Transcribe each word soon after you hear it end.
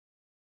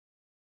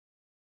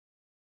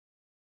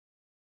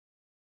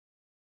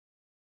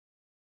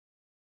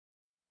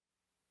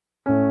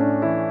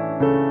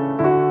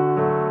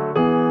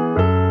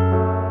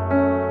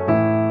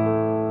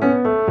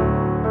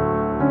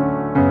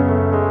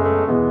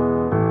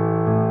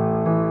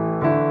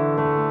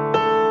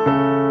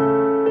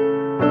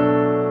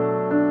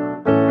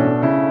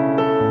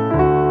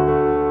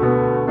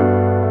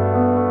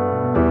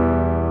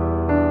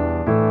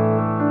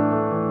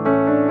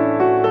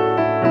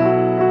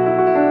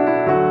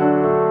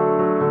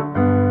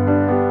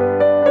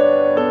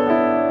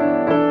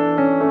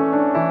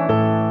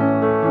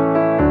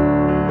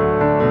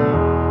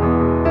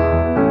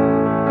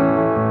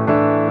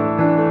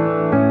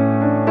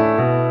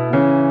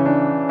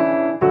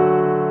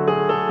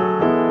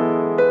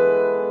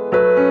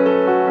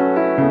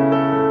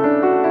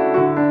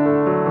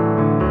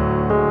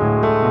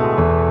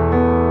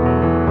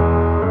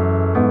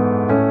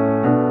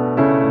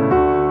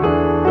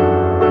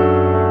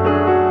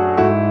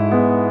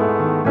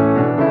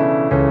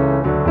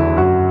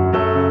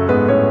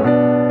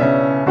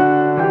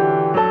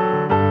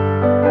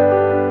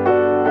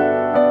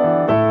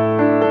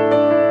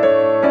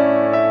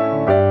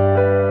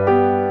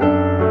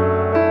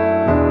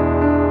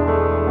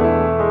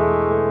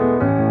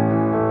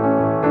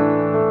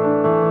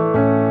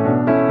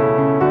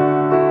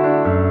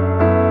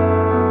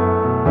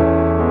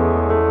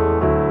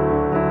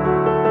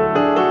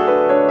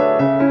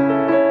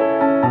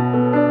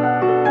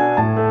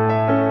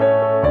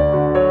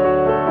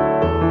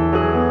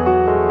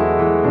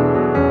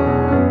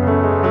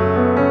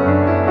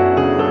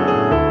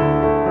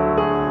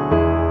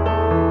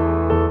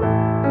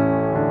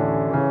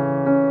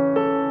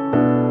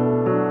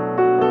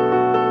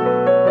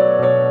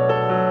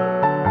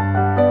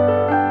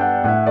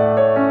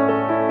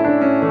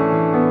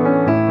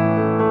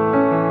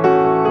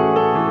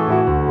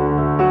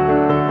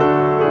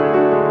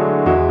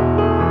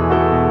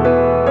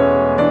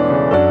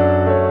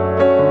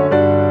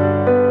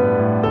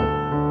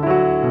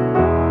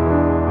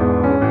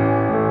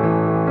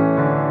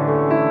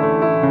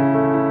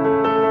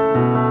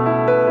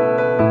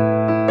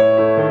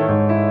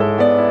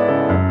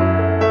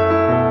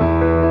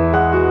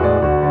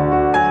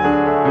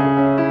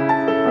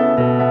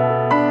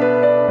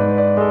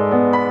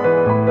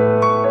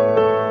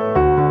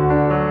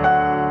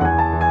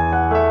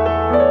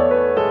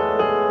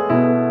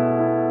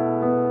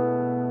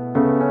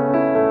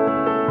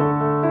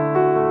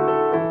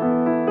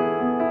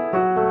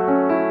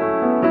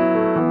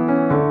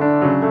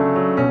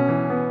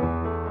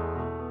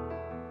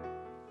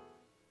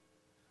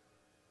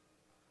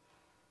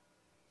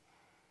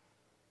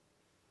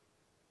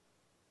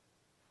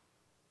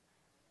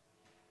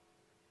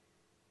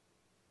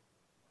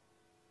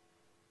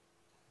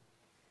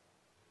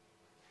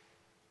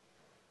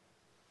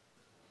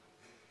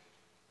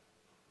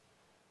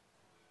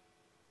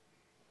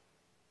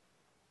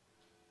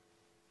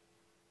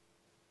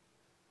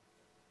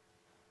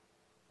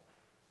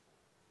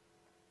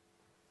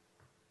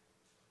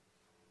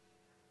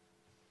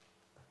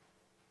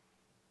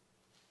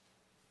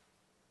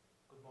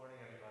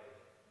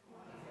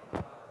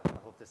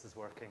this is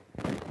working.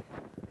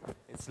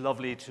 It's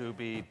lovely to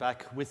be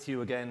back with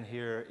you again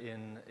here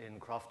in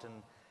Crofton,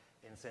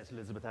 in St.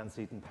 Elizabeth and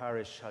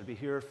SetonParish. I'll be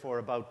here for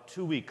about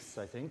 2 weeks,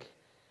 I think,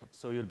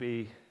 so you'll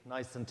be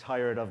nice and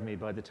tired of me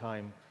by the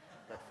time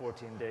that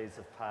 14 days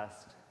have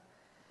passed.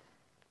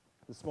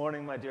 This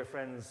morning, my dear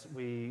friends,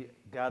 we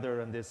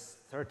gather in this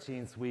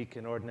 13th week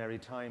in Ordinary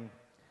Time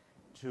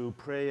to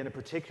pray in a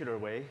particular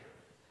way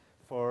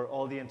for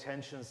all the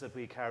intentions that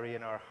we carry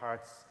in our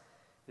hearts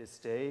this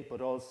day,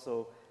 but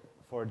also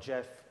for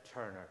Jeff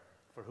Turner,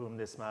 for whom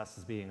this Mass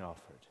is being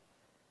offered.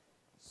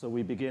 So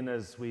we begin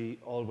as we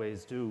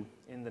always do,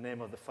 in the name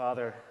of the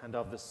Father, and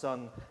of the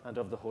Son, and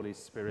of the Holy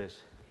Spirit.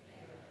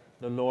 Amen.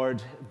 The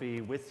Lord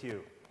be with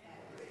you. And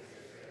with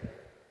your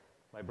spirit.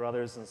 My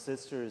brothers and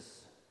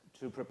sisters,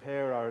 to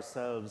prepare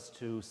ourselves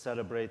to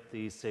celebrate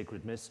these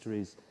sacred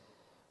mysteries,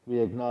 we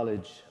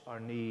acknowledge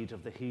our need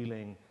of the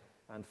healing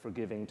and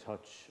forgiving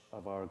touch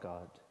of our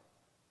God.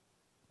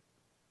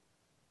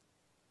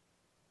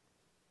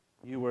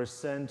 You were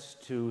sent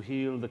to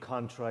heal the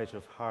contrite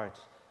of heart.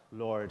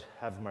 Lord,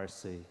 have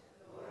mercy.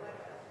 Lord,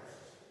 have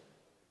mercy.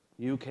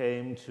 You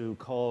came to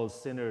call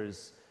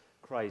sinners.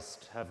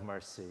 Christ, have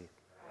mercy.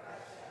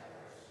 Christ, have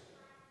mercy.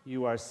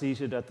 You are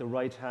seated at the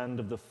right hand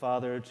of the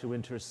Father to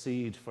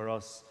intercede for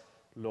us.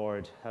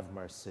 Lord, have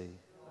mercy.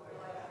 Lord,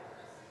 have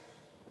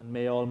mercy. And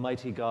may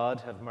Almighty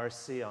God have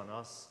mercy on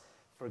us,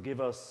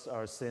 forgive us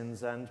our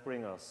sins, and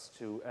bring us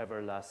to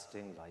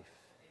everlasting life.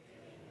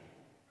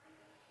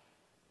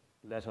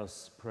 Let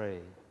us pray.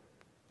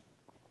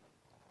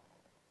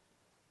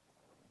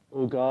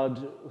 O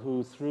God,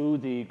 who through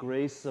the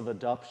grace of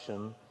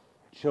adoption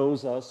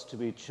chose us to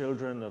be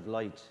children of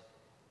light,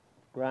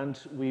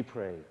 grant, we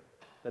pray,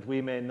 that we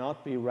may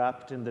not be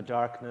wrapped in the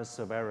darkness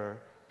of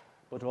error,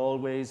 but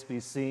always be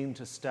seen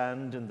to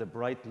stand in the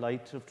bright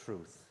light of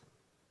truth.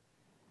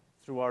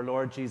 Through our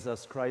Lord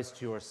Jesus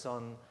Christ, your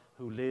Son,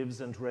 who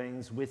lives and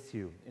reigns with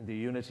you in the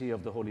unity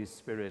of the Holy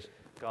Spirit,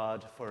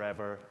 God,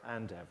 forever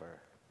and ever.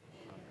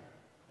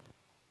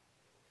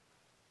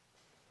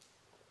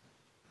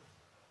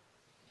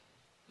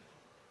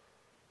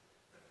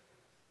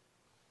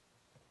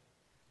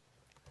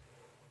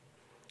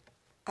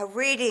 A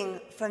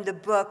reading from the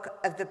book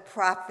of the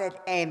prophet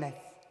Amos.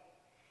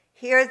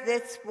 Hear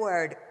this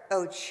word,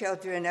 O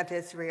children of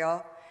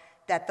Israel,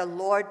 that the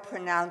Lord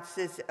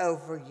pronounces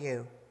over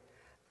you,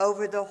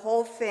 over the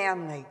whole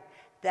family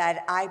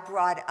that I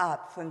brought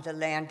up from the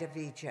land of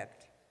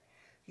Egypt.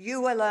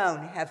 You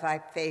alone have I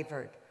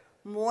favored,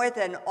 more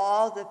than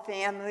all the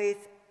families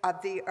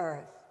of the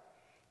earth.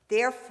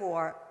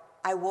 Therefore,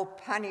 I will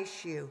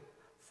punish you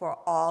for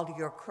all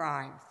your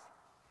crimes.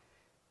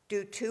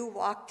 Do two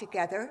walk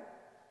together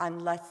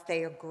unless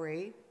they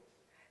agree?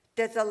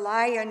 Does a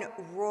lion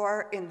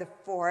roar in the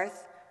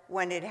forest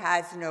when it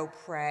has no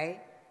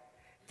prey?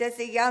 Does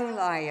a young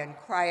lion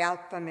cry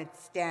out from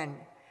its den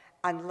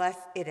unless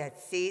it has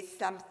seized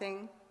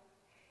something?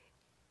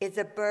 Is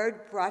a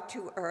bird brought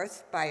to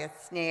earth by a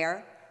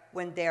snare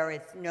when there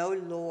is no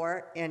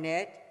lure in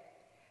it?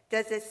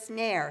 Does a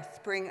snare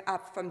spring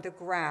up from the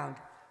ground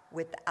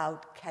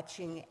without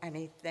catching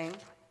anything?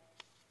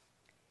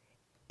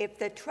 If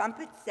the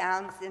trumpet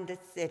sounds in the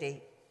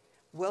city,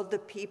 will the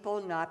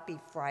people not be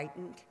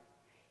frightened?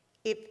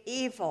 If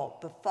evil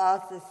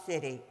befalls the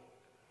city,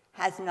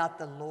 has not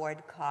the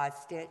Lord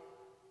caused it?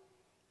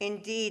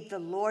 Indeed, the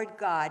Lord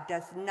God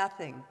does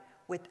nothing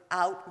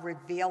without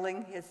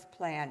revealing his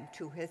plan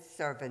to his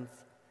servants,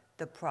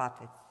 the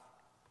prophets.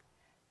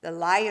 The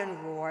lion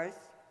roars,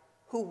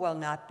 who will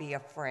not be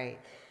afraid?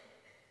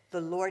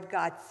 The Lord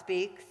God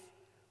speaks,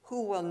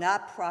 who will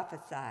not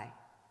prophesy?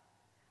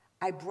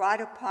 I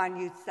brought upon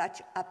you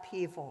such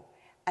upheaval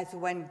as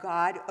when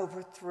God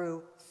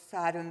overthrew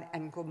Sodom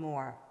and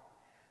Gomorrah.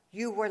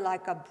 You were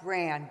like a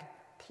brand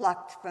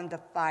plucked from the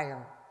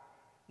fire,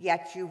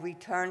 yet you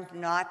returned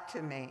not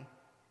to me,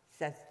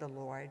 says the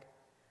Lord.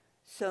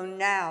 So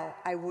now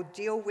I will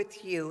deal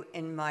with you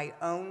in my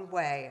own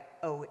way,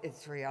 O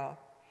Israel,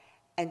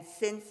 and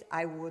since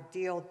I will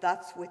deal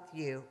thus with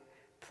you,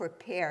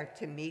 prepare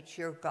to meet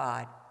your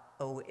God,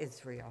 O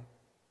Israel.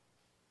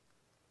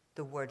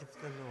 The word of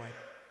the Lord.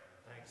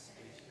 Thanks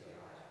be to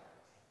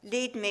God.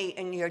 Lead me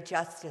in your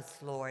justice,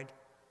 Lord.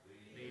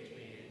 Lead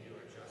me in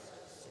your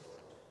justice,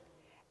 Lord.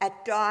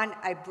 At dawn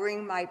I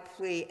bring my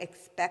plea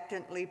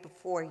expectantly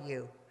before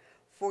you.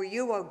 For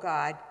you, O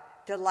God,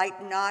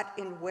 delight not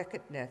in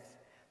wickedness,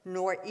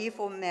 nor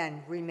evil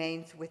men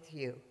remains with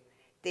you.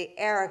 The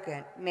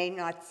arrogant may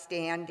not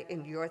stand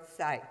in your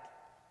sight.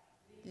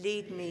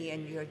 Lead me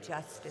in your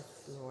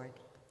justice, Lord.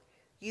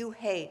 You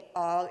hate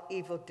all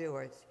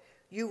evildoers.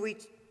 You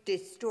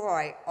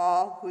destroy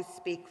all who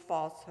speak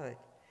falsehood.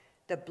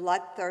 The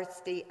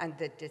bloodthirsty and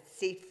the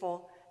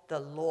deceitful, the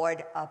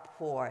Lord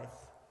abhors.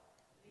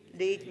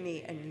 Lead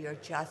me in your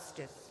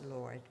justice,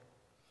 Lord.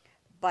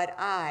 But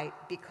I,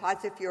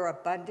 because of your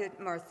abundant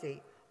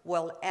mercy,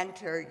 will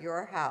enter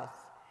your house.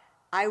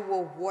 I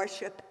will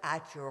worship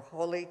at your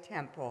holy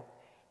temple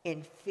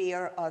in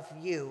fear of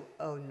you,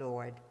 O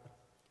Lord.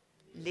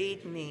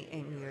 Lead me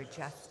in your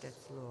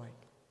justice, Lord.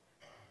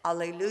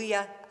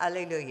 Alleluia,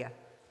 alleluia.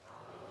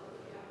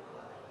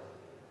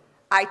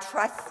 I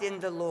trust in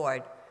the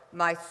Lord.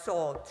 My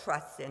soul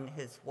trusts in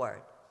his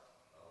word.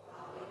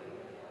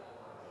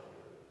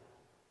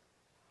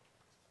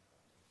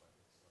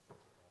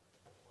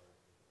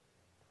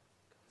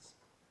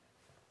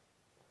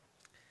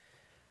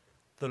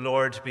 The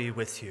Lord be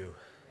with you.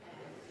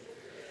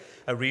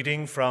 A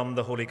reading from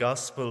the Holy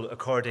Gospel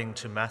according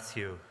to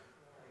Matthew.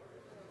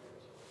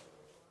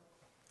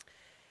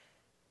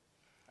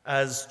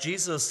 As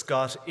Jesus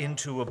got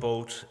into a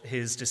boat,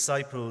 his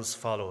disciples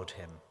followed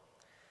him.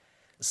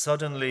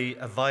 Suddenly,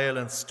 a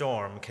violent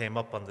storm came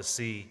up on the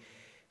sea,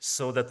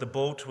 so that the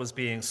boat was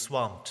being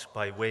swamped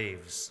by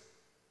waves,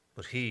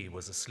 but he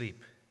was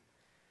asleep.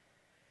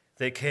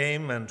 They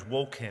came and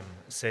woke him,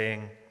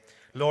 saying,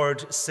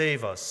 "Lord,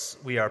 save us,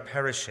 we are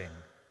perishing."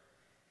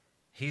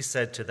 He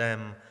said to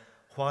them,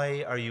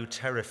 "Why are you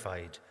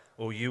terrified,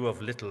 O you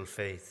of little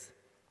faith?"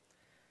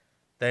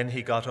 Then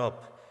he got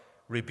up,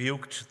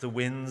 rebuked the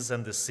winds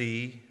and the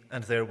sea,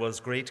 and there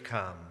was great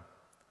calm.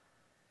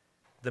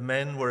 The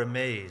men were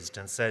amazed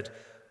and said,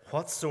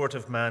 "What sort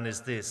of man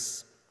is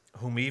this,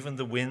 whom even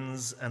the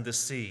winds and the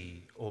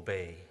sea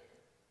obey?"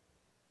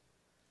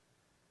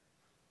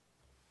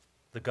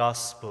 The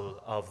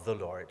Gospel of the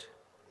Lord.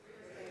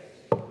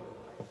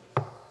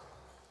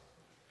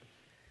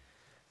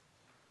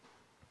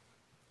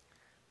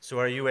 So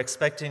are you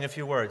expecting a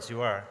few words?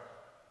 You are?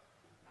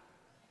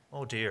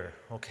 Oh dear,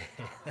 okay.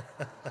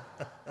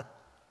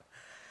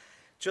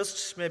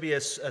 Just maybe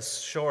a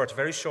short,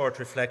 very short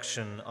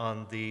reflection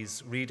on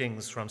these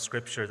readings from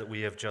Scripture that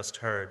we have just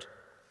heard.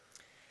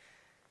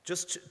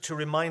 Just to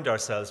remind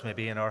ourselves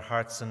maybe in our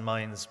hearts and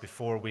minds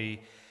before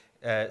we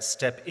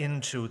step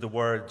into the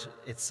Word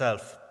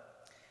itself.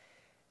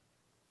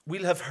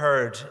 We'll have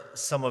heard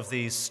some of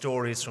these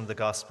stories from the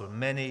Gospel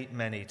many,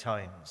 many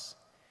times.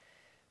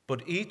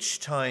 But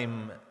each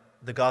time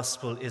the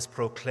gospel is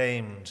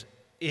proclaimed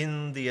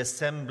in the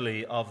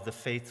assembly of the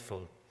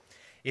faithful,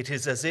 it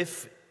is as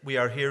if we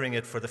are hearing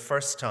it for the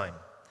first time.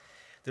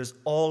 There's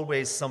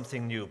always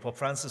something new. Pope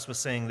Francis was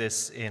saying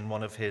this in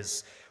one of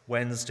his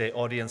Wednesday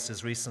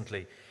audiences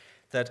recently,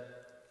 that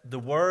the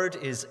word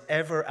is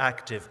ever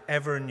active,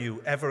 ever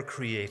new, ever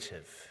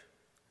creative,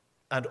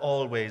 and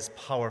always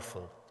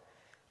powerful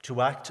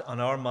to act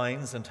on our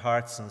minds and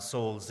hearts and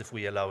souls if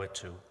we allow it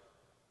to.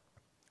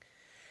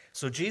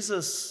 So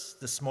Jesus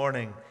this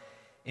morning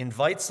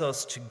invites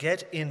us to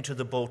get into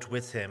the boat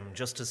with him,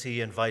 just as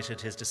he invited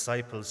his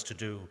disciples to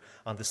do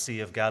on the Sea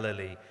of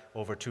Galilee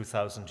over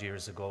 2,000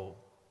 years ago.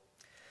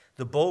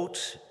 The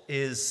boat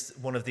is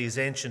one of these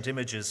ancient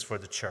images for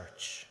the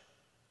church.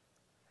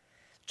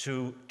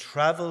 To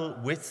travel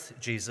with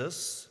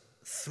Jesus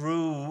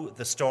through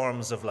the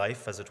storms of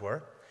life, as it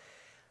were,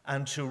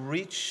 and to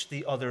reach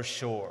the other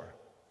shore.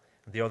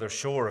 The other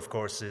shore, of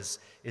course, is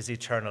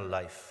eternal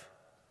life.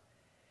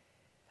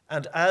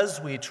 And as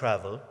we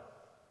travel,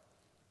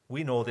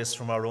 we know this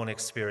from our own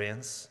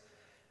experience,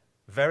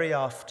 very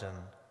often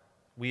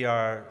we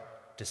are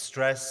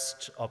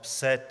distressed,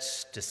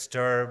 upset,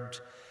 disturbed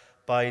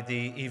by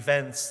the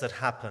events that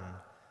happen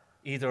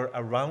either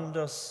around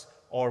us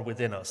or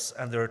within us.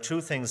 And there are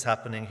two things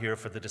happening here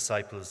for the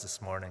disciples this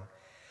morning.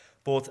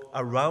 Both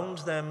around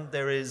them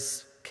there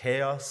is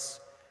chaos,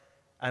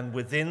 and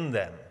within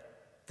them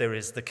there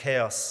is the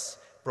chaos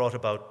brought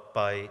about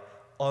by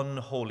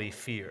unholy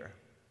fear.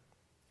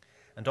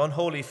 And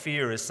unholy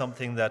fear is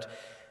something that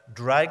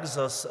drags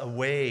us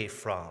away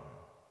from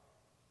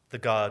the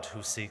God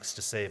who seeks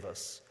to save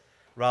us,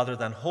 rather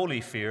than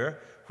holy fear,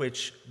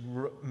 which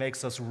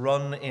makes us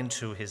run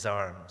into his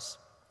arms.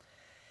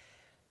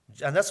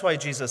 And that's why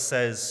Jesus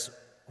says,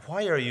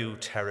 "Why are you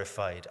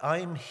terrified?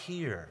 I'm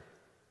here.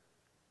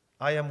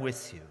 I am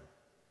with you.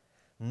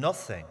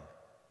 Nothing,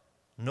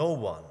 no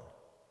one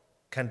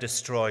can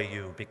destroy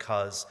you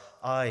because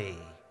I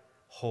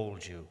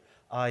hold you,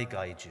 I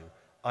guide you,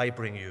 I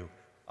bring you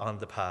on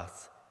the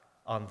path,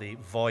 on the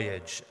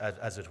voyage,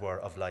 as it were,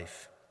 of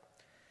life."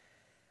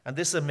 And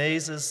this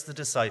amazes the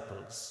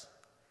disciples,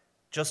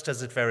 just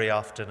as it very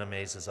often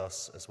amazes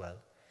us as well.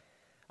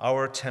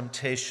 Our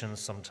temptation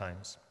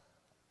sometimes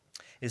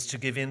is to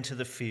give in to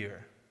the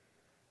fear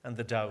and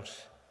the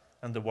doubt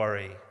and the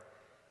worry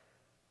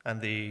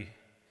and the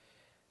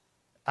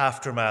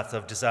aftermath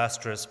of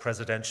disastrous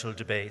presidential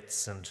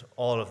debates and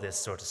all of this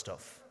sort of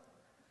stuff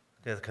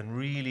that can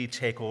really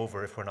take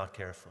over if we're not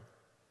careful.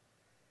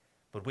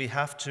 But we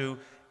have to,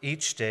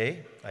 each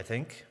day, I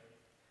think,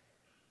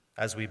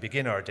 as we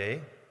begin our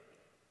day,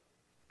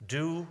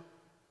 do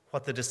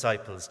what the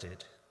disciples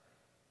did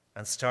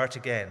and start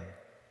again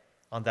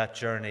on that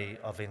journey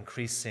of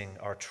increasing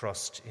our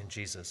trust in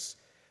Jesus,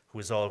 who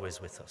is always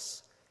with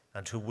us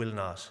and who will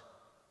not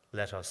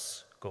let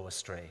us go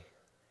astray.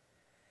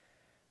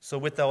 So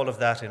with all of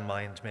that in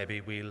mind,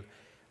 maybe we'll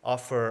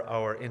offer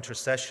our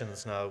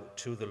intercessions now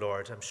to the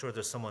Lord. I'm sure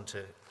there's someone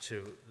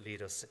to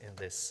lead us in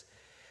this.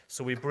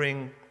 So we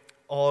bring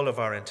all of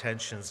our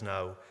intentions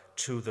now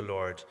to the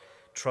Lord,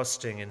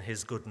 trusting in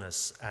his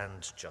goodness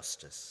and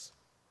justice.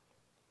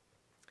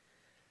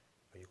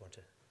 Are you going to?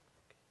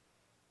 Okay.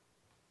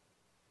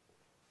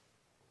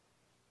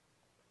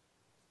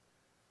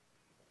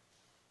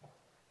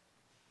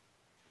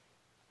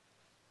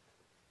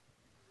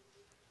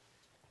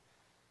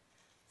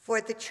 For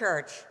the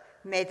Church,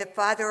 may the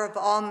Father of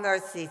all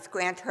mercies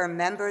grant her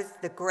members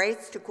the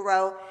grace to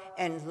grow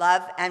in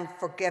love and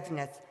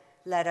forgiveness.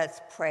 Let us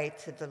pray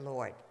to the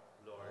Lord.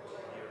 Lord,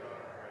 hear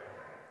our prayer.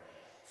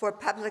 For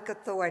public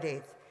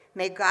authorities,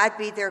 may God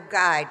be their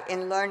guide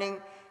in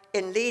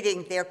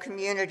leading their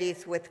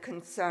communities with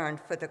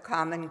concern for the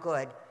common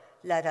good.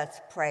 Let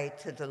us pray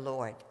to the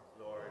Lord.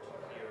 Lord,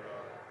 hear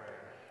our prayer.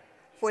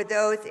 For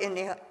those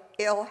in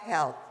ill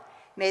health,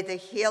 may the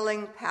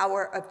healing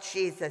power of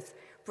Jesus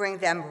bring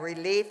them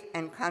relief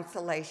and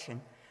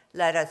consolation.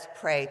 Let us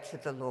pray to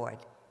the Lord.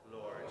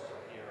 Lord,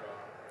 hear our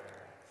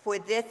prayer. For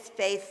this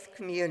faith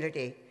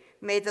community,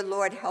 may the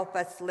Lord help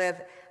us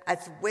live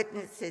as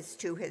witnesses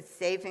to his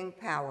saving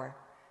power.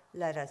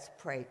 Let us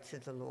pray to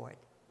the Lord.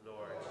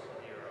 Lord,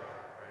 hear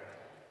our prayer.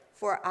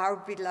 For our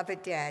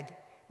beloved dead,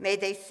 may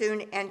they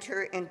soon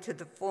enter into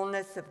the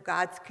fullness of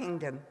God's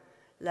kingdom.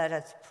 Let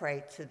us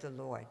pray to the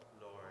Lord.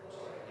 Lord,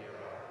 hear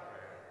our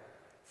prayer.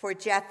 For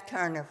Jeff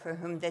Turner, for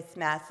whom this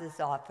Mass is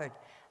offered,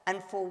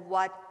 and for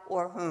what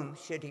or whom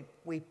should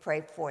we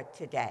pray for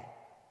today?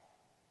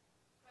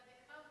 For the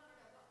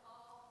comfort of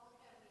all who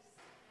have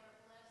received our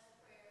blessed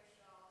prayer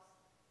shawls,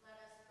 let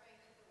us pray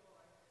to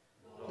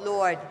the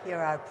Lord. Lord, hear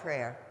our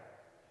prayer.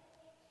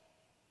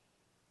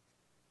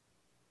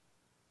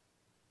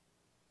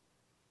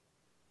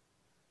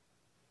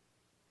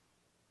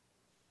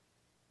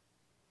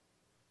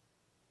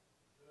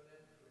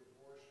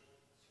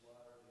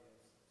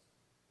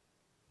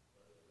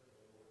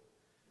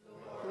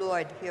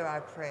 Lord, hear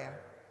our prayer.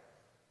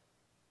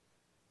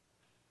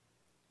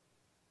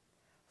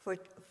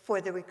 For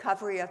the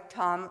recovery of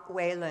Tom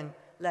Whalen,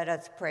 let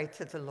us pray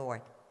to the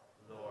Lord.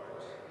 Lord,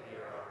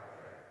 hear our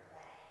prayer.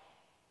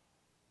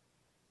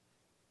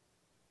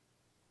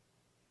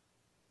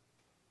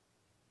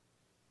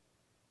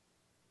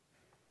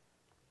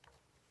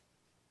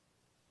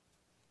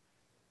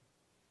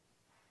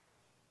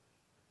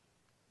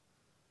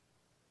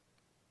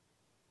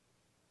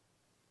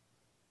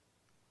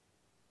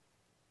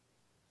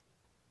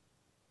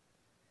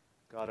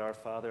 God our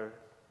Father,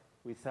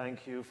 we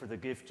thank you for the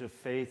gift of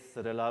faith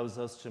that allows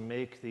us to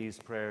make these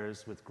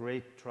prayers with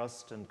great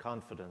trust and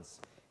confidence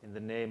in the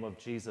name of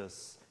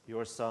Jesus,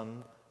 your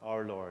Son,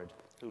 our Lord,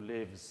 who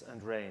lives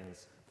and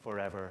reigns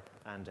forever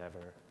and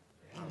ever.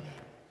 Amen.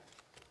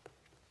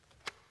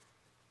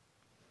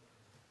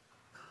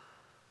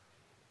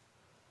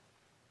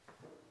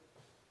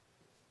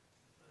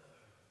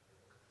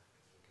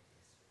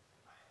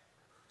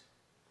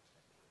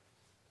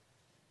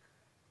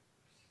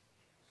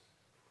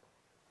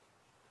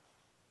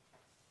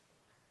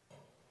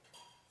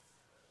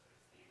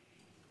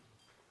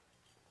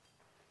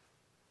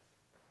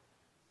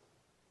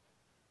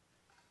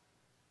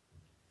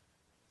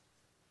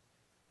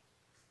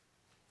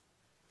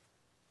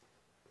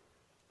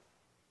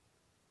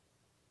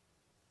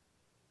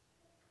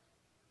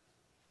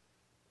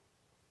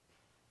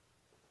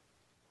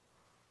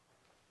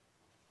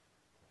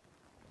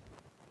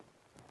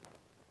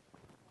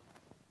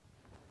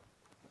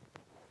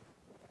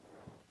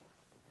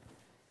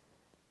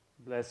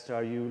 Blessed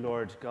are you,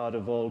 Lord God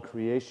of all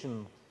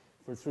creation,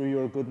 for through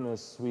your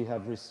goodness we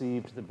have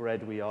received the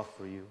bread we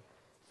offer you.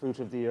 Fruit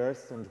of the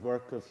earth and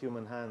work of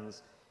human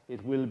hands,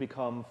 it will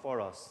become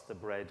for us the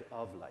bread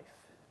of life.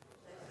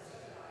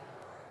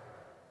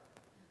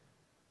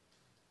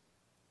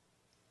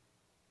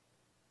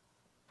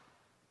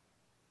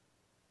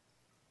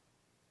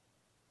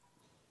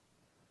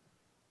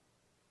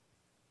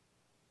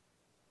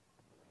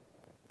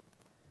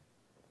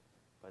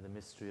 By the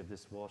mystery of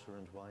this water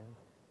and wine,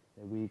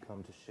 may we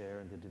come to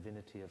share in the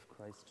divinity of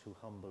Christ, who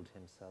humbled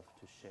himself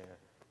to share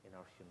in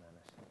our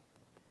humanity.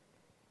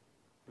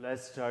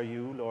 Blessed are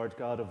you, Lord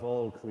God of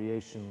all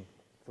creation,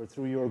 for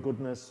through your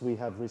goodness we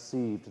have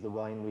received the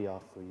wine we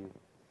offer you.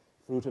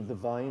 Fruit of the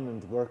vine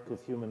and work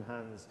of human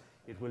hands,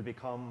 it will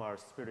become our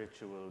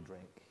spiritual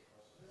drink.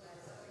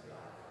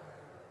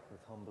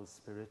 With humble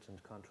spirit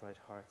and contrite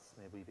hearts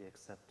may we be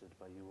accepted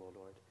by you, O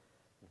Lord,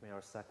 and may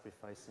our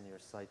sacrifice in your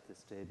sight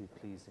this day be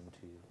pleasing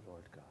to you,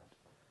 Lord God.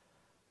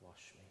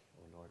 Wash me,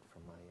 O Lord,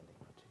 from my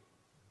iniquity,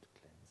 and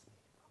cleanse me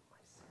from my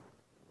sin.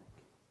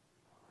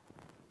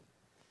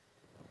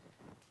 Thank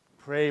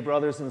you. Pray,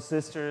 brothers and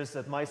sisters,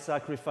 that my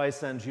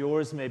sacrifice and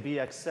yours may be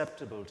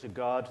acceptable to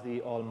God,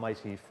 the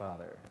Almighty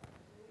Father.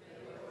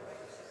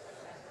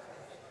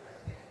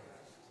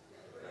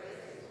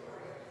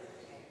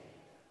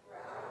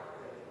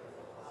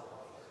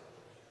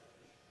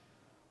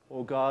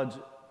 O God,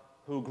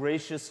 who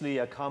graciously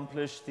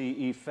accomplished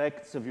the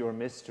effects of your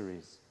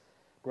mysteries,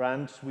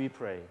 grant, we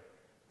pray,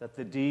 that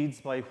the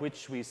deeds by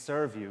which we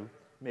serve you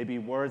may be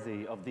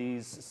worthy of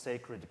these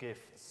sacred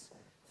gifts,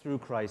 through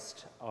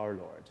Christ our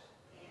Lord.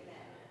 Amen.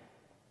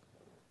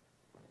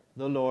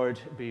 The Lord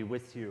be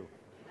with you.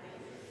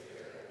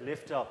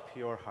 Lift up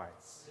your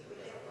hearts.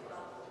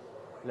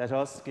 Let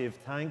us give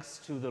thanks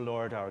to the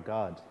Lord our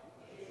God.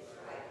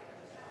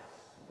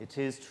 It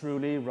is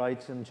truly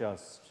right and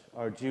just,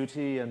 our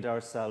duty and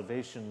our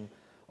salvation,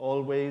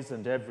 always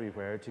and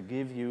everywhere, to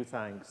give you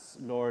thanks,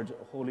 Lord,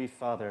 Holy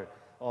Father,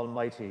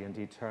 Almighty and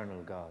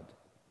eternal God.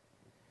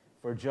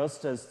 For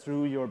just as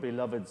through your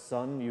beloved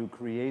Son you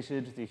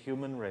created the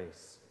human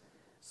race,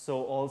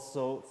 so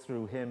also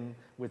through him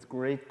with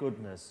great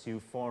goodness you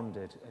formed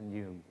it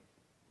anew.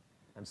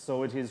 And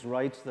so it is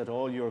right that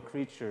all your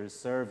creatures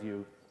serve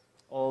you,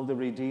 all the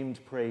redeemed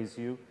praise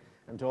you,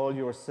 and all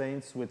your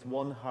saints with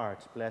one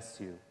heart bless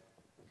you.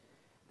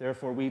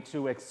 Therefore we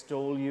too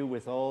extol you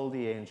with all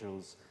the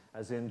angels,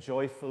 as in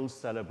joyful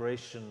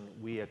celebration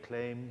we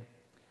acclaim,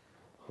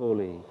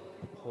 Holy,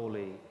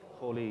 holy,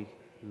 holy,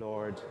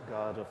 Lord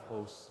God of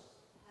hosts.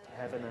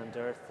 Heaven and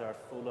earth are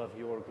full of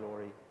your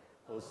glory.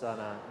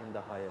 Hosanna in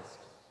the highest.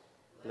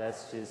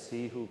 Blessed is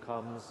he who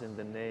comes in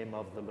the name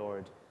of the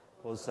Lord.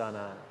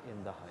 Hosanna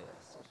in the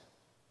highest.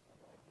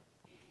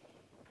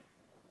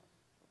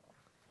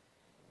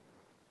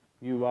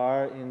 You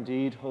are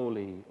indeed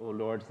holy, O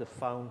Lord, the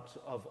fount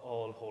of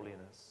all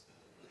holiness.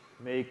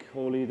 Make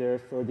holy,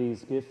 therefore,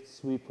 these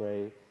gifts, we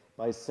pray,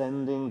 by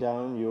sending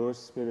down your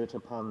Spirit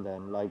upon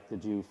them like the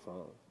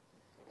dewfall,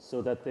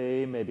 so that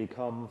they may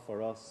become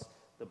for us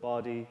the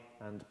body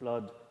and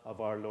blood of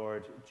our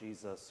Lord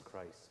Jesus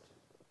Christ.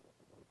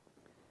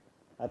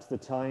 At the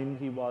time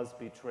he was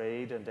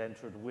betrayed and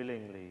entered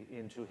willingly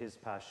into his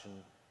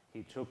passion,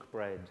 he took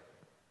bread,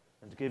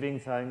 and giving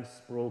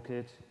thanks, broke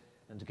it,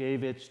 and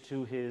gave it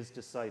to his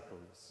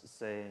disciples,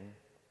 saying,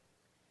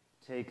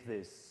 "Take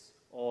this,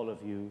 all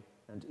of you,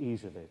 and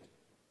eat of it,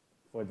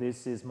 for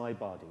this is my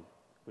body,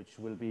 which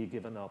will be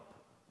given up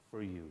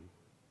for you."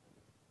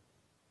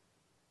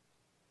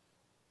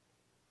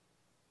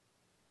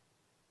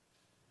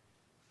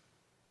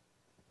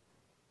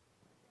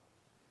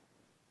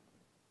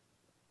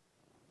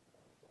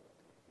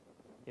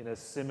 In a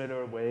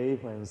similar way,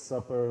 when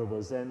supper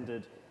was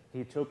ended,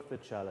 he took the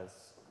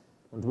chalice,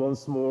 and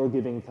once more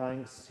giving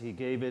thanks, he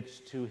gave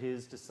it to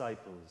his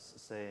disciples,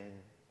 saying,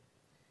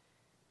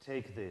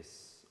 "Take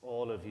this,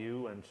 all of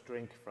you, and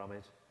drink from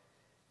it,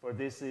 for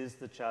this is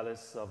the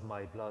chalice of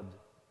my blood,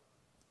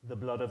 the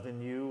blood of the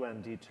new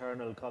and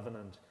eternal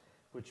covenant,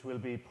 which will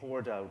be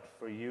poured out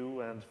for you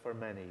and for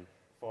many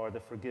for the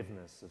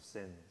forgiveness of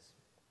sins.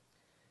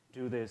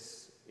 Do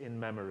this in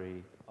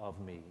memory of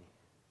me."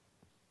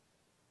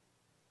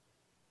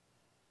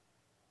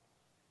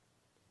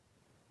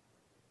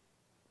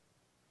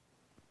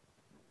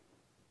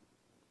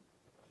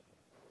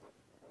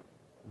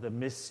 The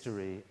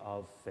mystery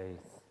of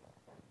faith.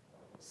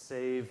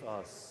 Save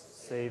us,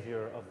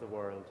 Savior of the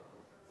world,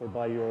 for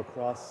by your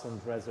cross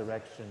and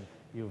resurrection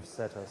you've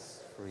set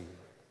us free.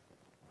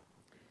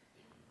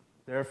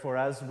 Therefore,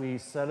 as we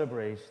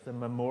celebrate the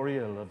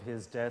memorial of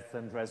his death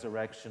and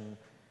resurrection,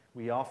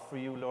 we offer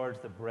you,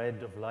 Lord, the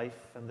bread of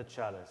life and the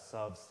chalice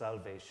of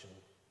salvation,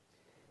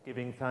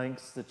 giving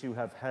thanks that you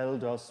have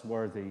held us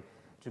worthy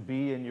to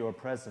be in your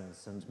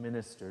presence and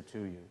minister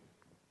to you.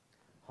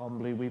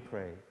 Humbly we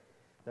pray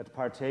that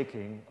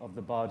partaking of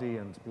the body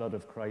and blood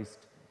of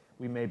Christ,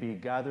 we may be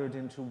gathered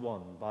into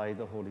one by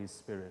the Holy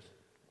Spirit.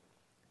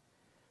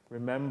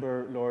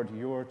 Remember, Lord,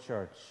 your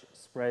church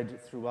spread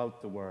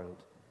throughout the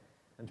world,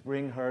 and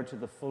bring her to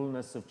the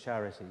fullness of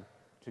charity,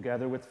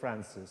 together with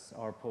Francis,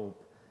 our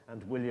Pope,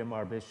 and William,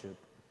 our Bishop,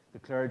 the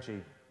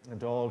clergy,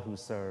 and all who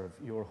serve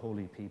your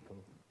holy people.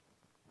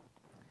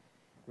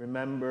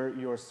 Remember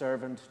your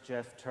servant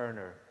Jeff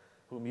Turner,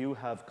 whom you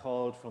have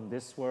called from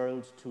this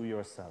world to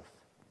yourself.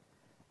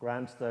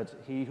 Grant that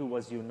he who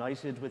was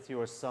united with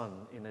your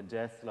Son in a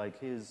death like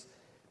his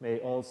may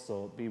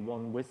also be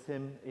one with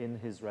him in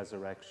his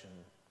resurrection.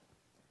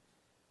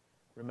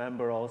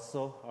 Remember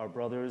also our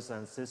brothers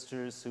and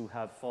sisters who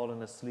have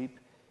fallen asleep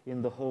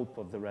in the hope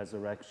of the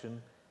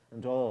resurrection,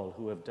 and all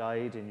who have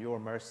died in your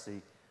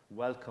mercy.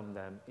 Welcome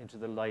them into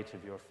the light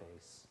of your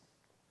face.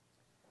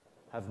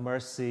 Have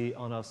mercy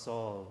on us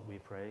all, we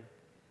pray,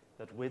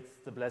 that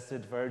with the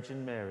Blessed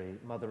Virgin Mary,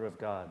 Mother of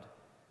God,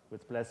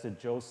 with blessed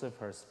Joseph,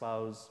 her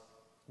spouse,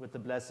 with the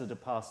blessed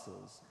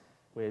apostles,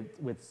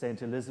 with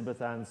Saint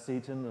Elizabeth Ann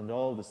Seaton and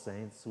all the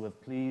saints who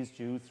have pleased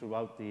you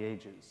throughout the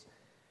ages,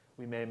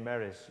 we may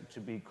merit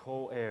to be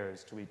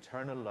co-heirs to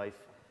eternal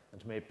life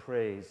and may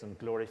praise and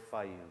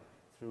glorify you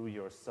through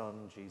your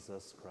Son,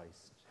 Jesus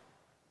Christ.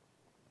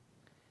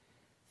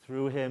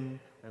 Through him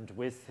and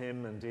with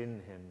him and in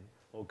him,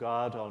 O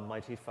God,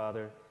 Almighty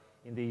Father,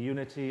 in the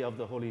unity of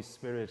the Holy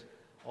Spirit,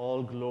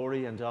 all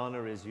glory and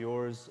honor is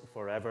yours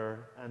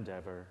forever and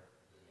ever.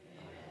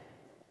 Amen.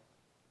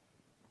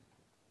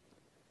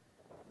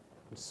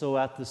 So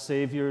at the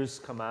Saviour's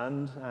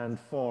command and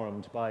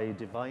formed by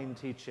divine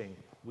teaching,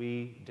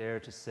 we dare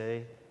to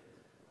say,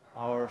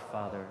 Our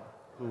Father,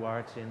 who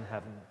art in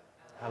heaven,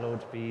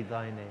 hallowed be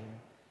thy name.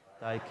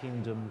 Thy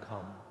kingdom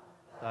come,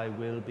 thy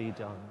will be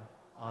done,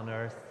 on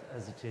earth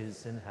as it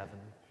is in heaven.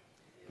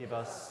 Give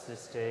us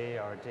this day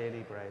our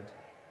daily bread,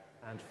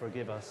 and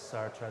forgive us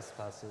our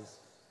trespasses,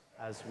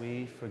 as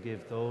we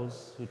forgive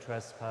those who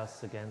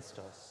trespass against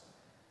us.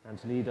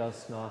 And lead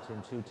us not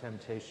into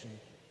temptation,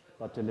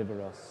 but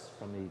deliver us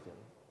from evil.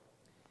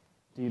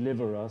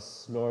 Deliver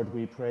us, Lord,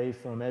 we pray,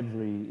 from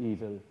every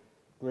evil.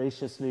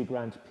 Graciously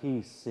grant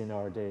peace in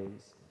our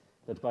days,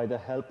 that by the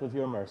help of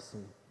your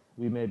mercy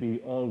we may be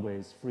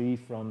always free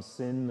from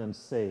sin and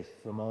safe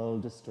from all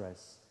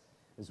distress,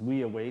 as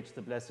we await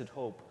the blessed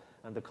hope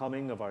and the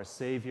coming of our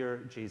Saviour,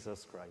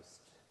 Jesus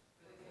Christ.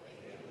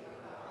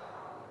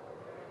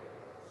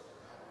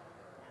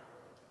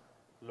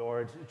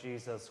 Lord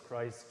Jesus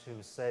Christ,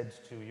 who said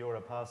to your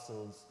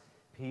apostles,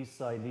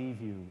 "Peace I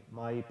leave you,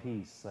 my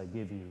peace I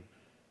give you,"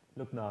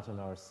 look not on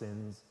our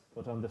sins,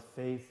 but on the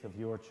faith of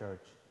your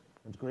church,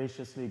 and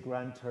graciously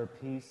grant her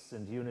peace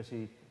and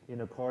unity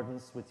in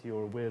accordance with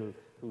your will,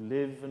 who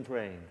live and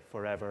reign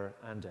forever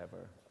and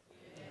ever.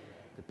 Amen.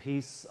 The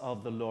peace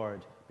of the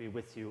Lord be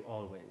with you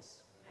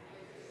always.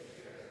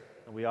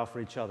 And we offer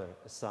each other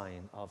a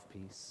sign of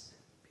peace.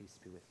 Peace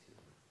be with you.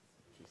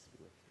 Peace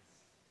be with you.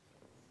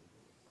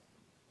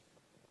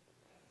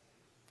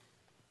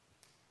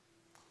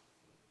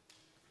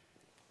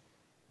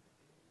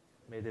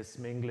 May this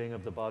mingling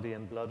of the body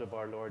and blood of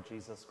our Lord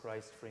Jesus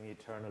Christ bring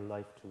eternal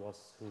life to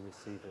us who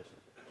receive it.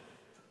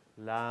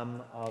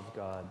 Lamb of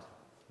God,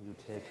 you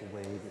take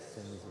away the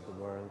sins of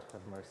the world,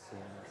 have mercy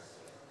on us.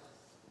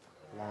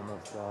 Lamb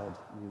of God,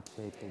 you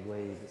take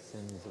away the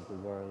sins of the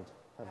world,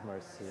 have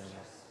mercy on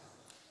us.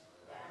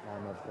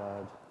 Lamb of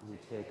God, you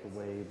take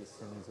away the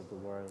sins of the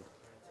world,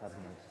 have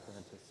mercy,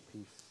 grant us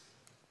peace.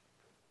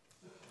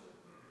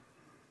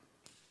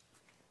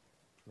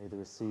 May the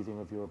receiving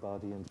of your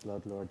body and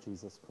blood, Lord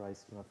Jesus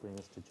Christ, not bring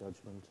us to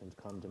judgment and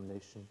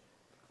condemnation.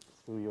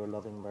 Through your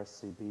loving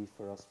mercy be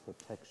for us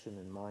protection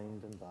in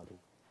mind and body,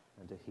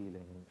 and a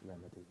healing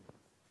remedy.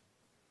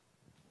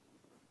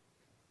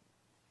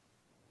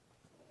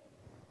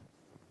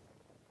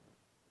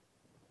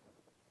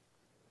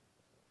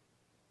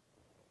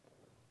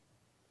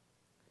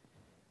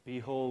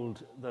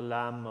 Behold the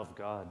Lamb of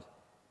God.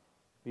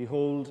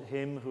 Behold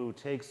him who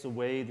takes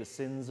away the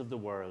sins of the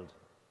world.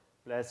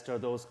 Blessed are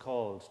those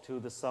called to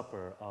the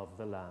supper of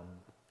the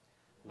Lamb.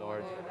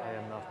 Lord, I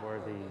am not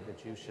worthy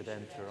that you should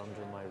enter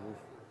under my roof,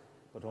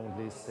 but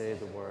only say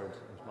the word,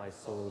 and my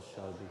soul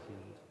shall be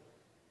healed.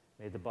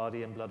 May the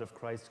body and blood of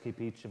Christ keep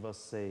each of us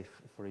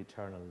safe for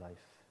eternal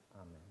life.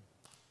 Amen.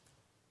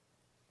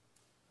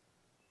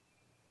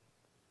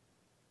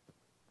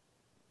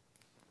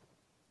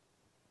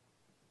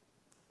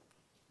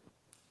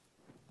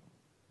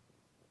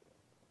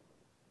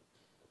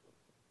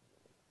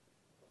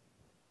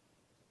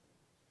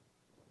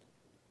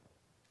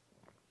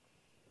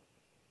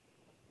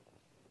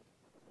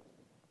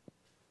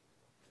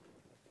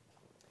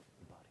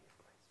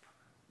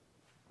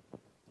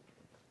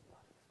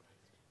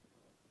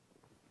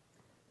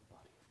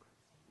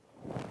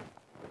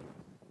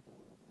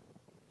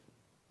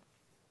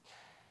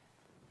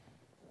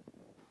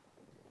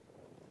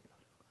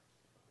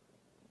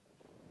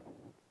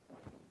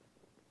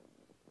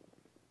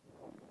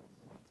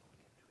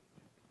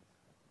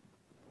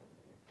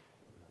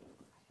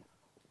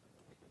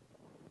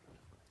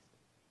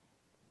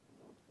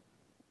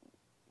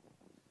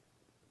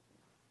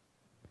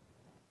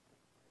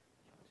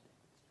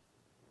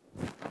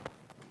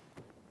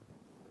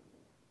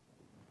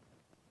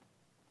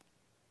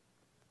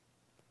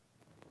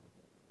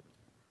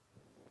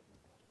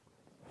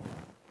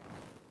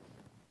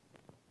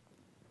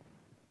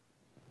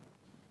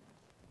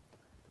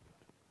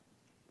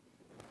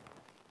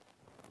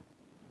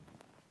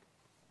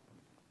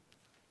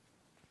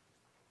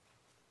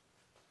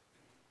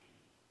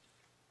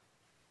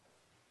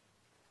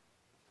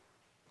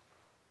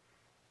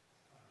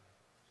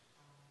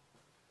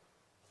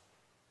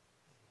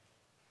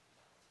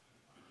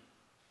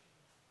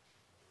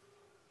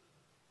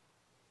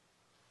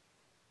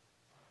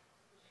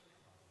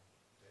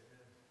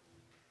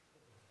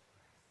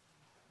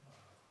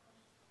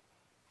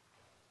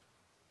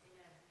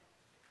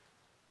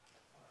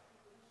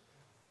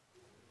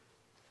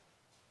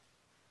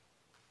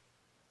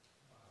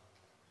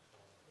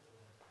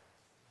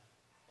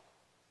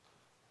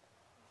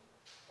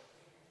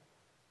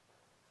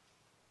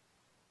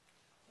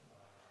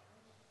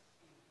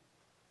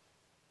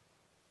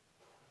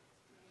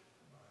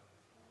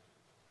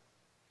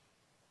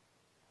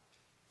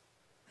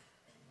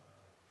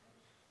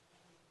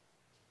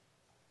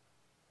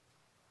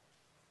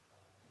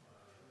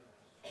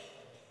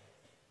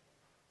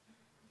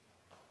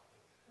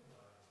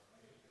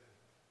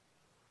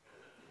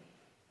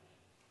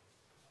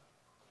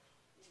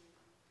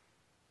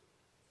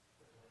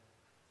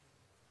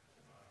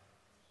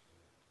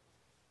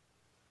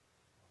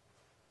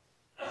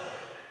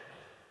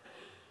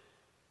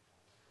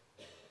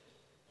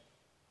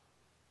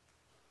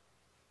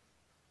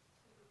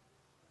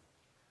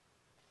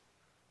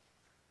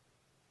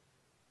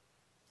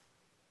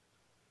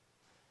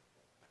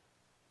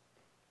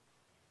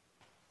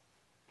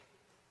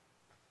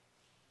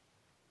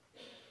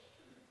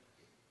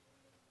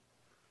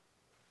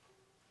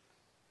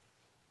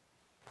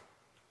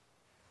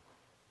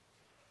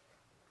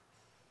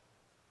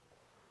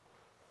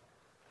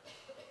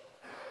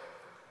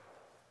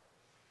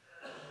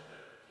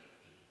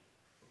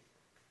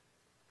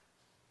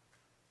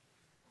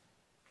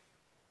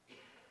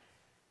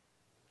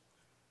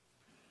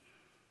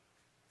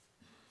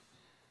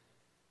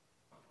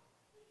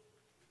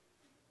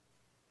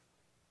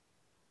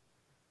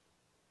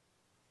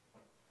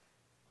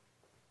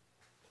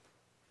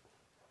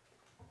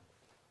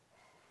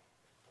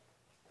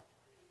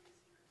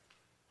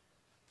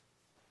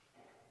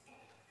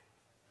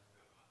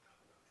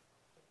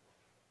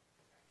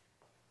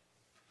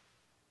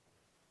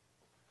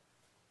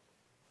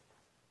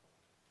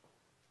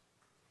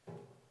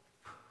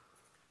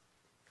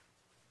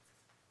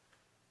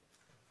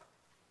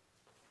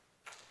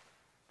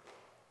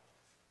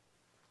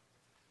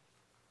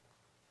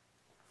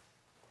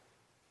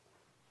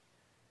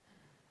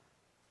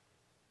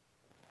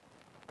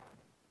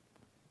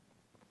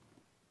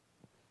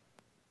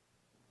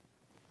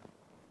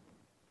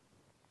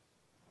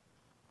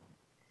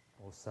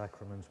 O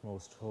sacrament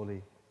most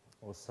holy,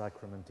 O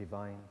sacrament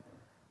divine,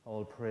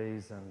 all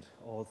praise and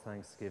all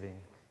thanksgiving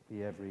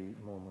be every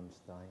moment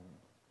thine.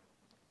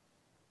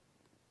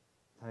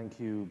 Thank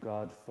you,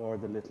 God, for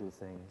the little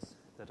things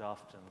that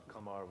often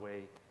come our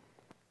way,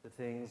 the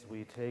things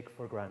we take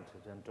for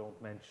granted and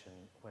don't mention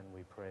when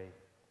we pray,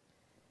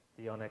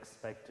 the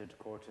unexpected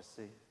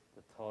courtesy,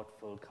 the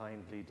thoughtful,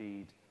 kindly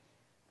deed,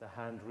 the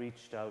hand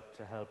reached out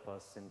to help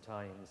us in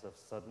times of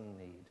sudden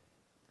need.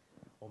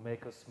 O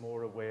make us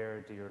more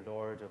aware, dear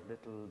Lord, of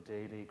little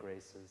daily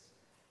graces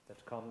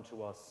that come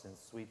to us in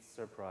sweet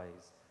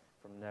surprise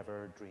from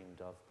never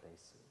dreamed of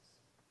places.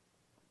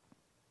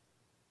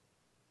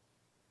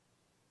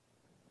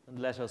 And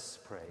let us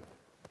pray.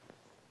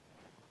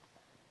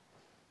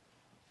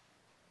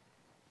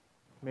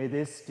 May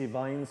this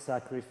divine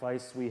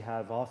sacrifice we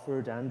have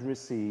offered and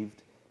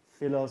received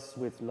fill us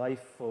with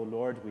life, O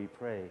Lord, we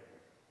pray,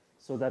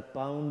 so that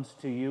bound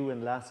to you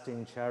in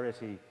lasting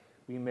charity,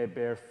 we may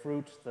bear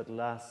fruit that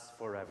lasts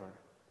forever.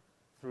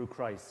 Through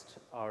Christ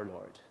our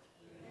Lord.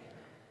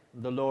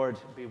 Amen. The Lord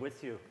be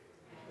with you.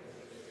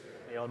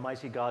 May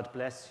Almighty God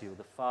bless you,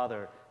 the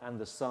Father and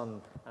the Son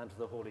and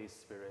the Holy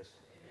Spirit.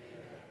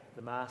 Amen.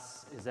 The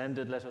Mass is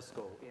ended. Let us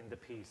go in the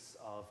peace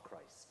of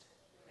Christ.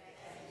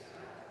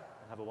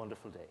 And have a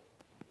wonderful day.